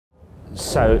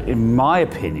So, in my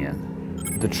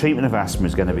opinion, the treatment of asthma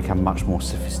is going to become much more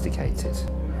sophisticated.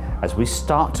 As we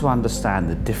start to understand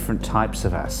the different types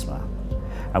of asthma,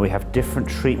 and we have different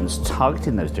treatments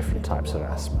targeting those different types of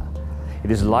asthma,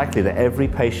 it is likely that every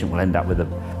patient will end up with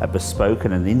a bespoke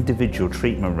and an individual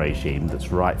treatment regime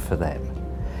that's right for them.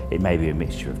 It may be a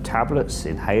mixture of tablets,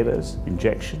 inhalers,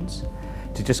 injections,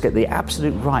 to just get the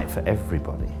absolute right for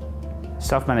everybody.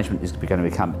 Self-management is going to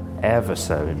become ever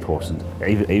so important,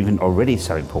 even already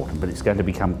so important, but it's going to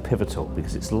become pivotal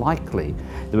because it's likely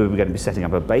that we're going to be setting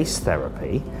up a base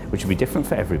therapy, which will be different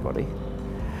for everybody,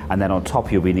 and then on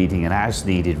top you'll be needing an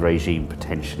as-needed regime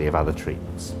potentially of other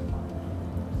treatments.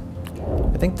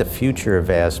 I think the future of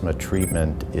asthma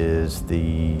treatment is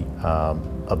the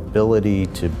ability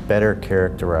to better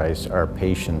characterize our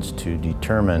patients to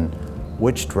determine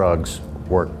which drugs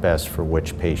work best for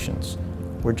which patients.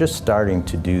 We're just starting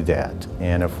to do that,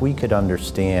 and if we could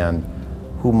understand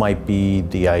who might be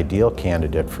the ideal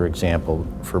candidate, for example,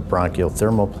 for bronchial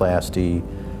thermoplasty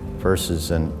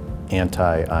versus an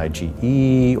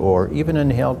anti-IgE or even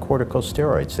inhaled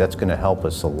corticosteroids, that's going to help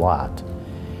us a lot.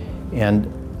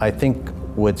 And I think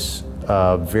what's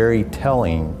very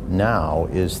telling now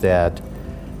is that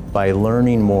by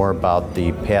learning more about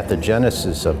the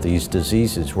pathogenesis of these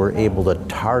diseases, we're able to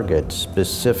target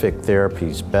specific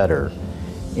therapies better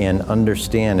and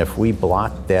understand if we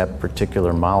block that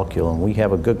particular molecule and we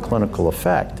have a good clinical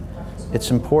effect, it's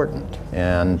important.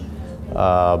 And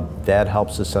that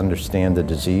helps us understand the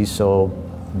disease so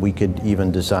we could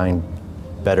even design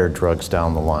better drugs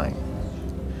down the line.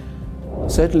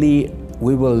 Certainly,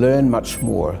 we will learn much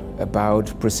more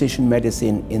about precision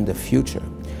medicine in the future,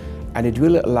 and it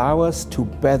will allow us to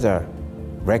better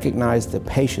recognize the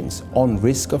patients on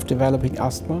risk of developing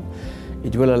asthma.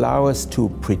 It will allow us to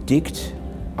predict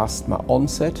asthma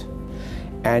onset,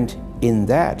 and in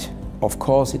that, of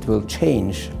course, it will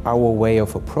change our way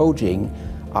of approaching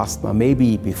asthma,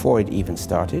 maybe before it even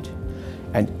started,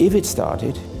 and if it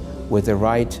started, with the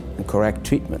right and correct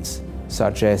treatments,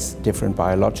 such as different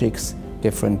biologics,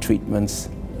 different treatments,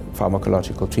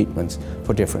 pharmacological treatments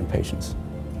for different patients.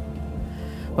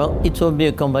 Well, it will be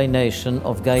a combination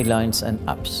of guidelines and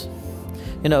apps.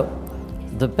 You know,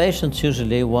 the patients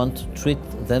usually want to treat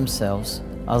themselves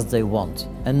as they want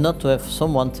and not to have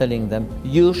someone telling them,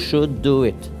 you should do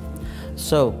it.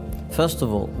 So, first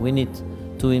of all, we need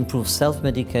to improve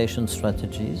self-medication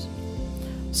strategies.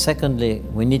 Secondly,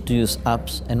 we need to use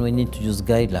apps and we need to use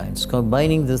guidelines.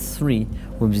 Combining the three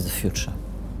will be the future.